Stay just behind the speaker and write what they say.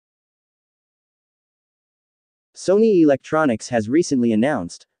Sony Electronics has recently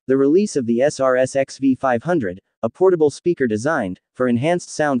announced the release of the SRS-XV500, a portable speaker designed for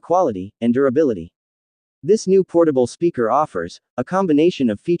enhanced sound quality and durability. This new portable speaker offers a combination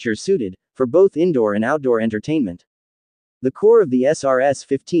of features suited for both indoor and outdoor entertainment. The core of the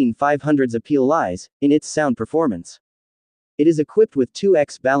SRS-XV500's appeal lies in its sound performance. It is equipped with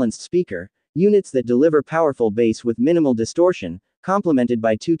 2x balanced speaker units that deliver powerful bass with minimal distortion, complemented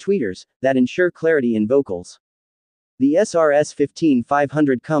by 2 tweeters that ensure clarity in vocals. The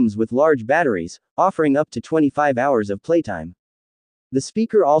SRS-XV500 comes with large batteries, offering up to 25 hours of playtime. The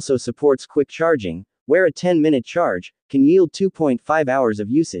speaker also supports quick charging, where a 10-minute charge can yield 2.5 hours of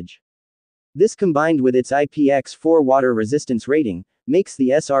usage. This, combined with its IPX4 water resistance rating, makes the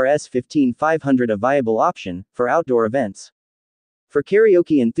SRS-XV500 a viable option for outdoor events. For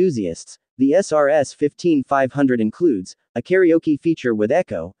karaoke enthusiasts, the SRS-XV500 includes a karaoke feature with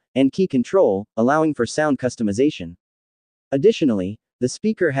echo and key control, allowing for sound customization. Additionally, the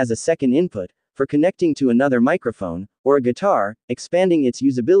speaker has a second input for connecting to another microphone or a guitar, expanding its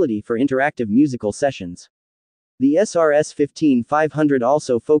usability for interactive musical sessions. The SRS-XV500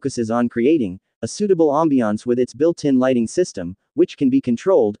 also focuses on creating a suitable ambiance with its built-in lighting system, which can be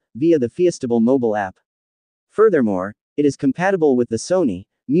controlled via the Feastable mobile app. Furthermore, it is compatible with the Sony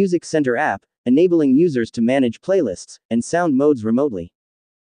Music Center app, enabling users to manage playlists and sound modes remotely.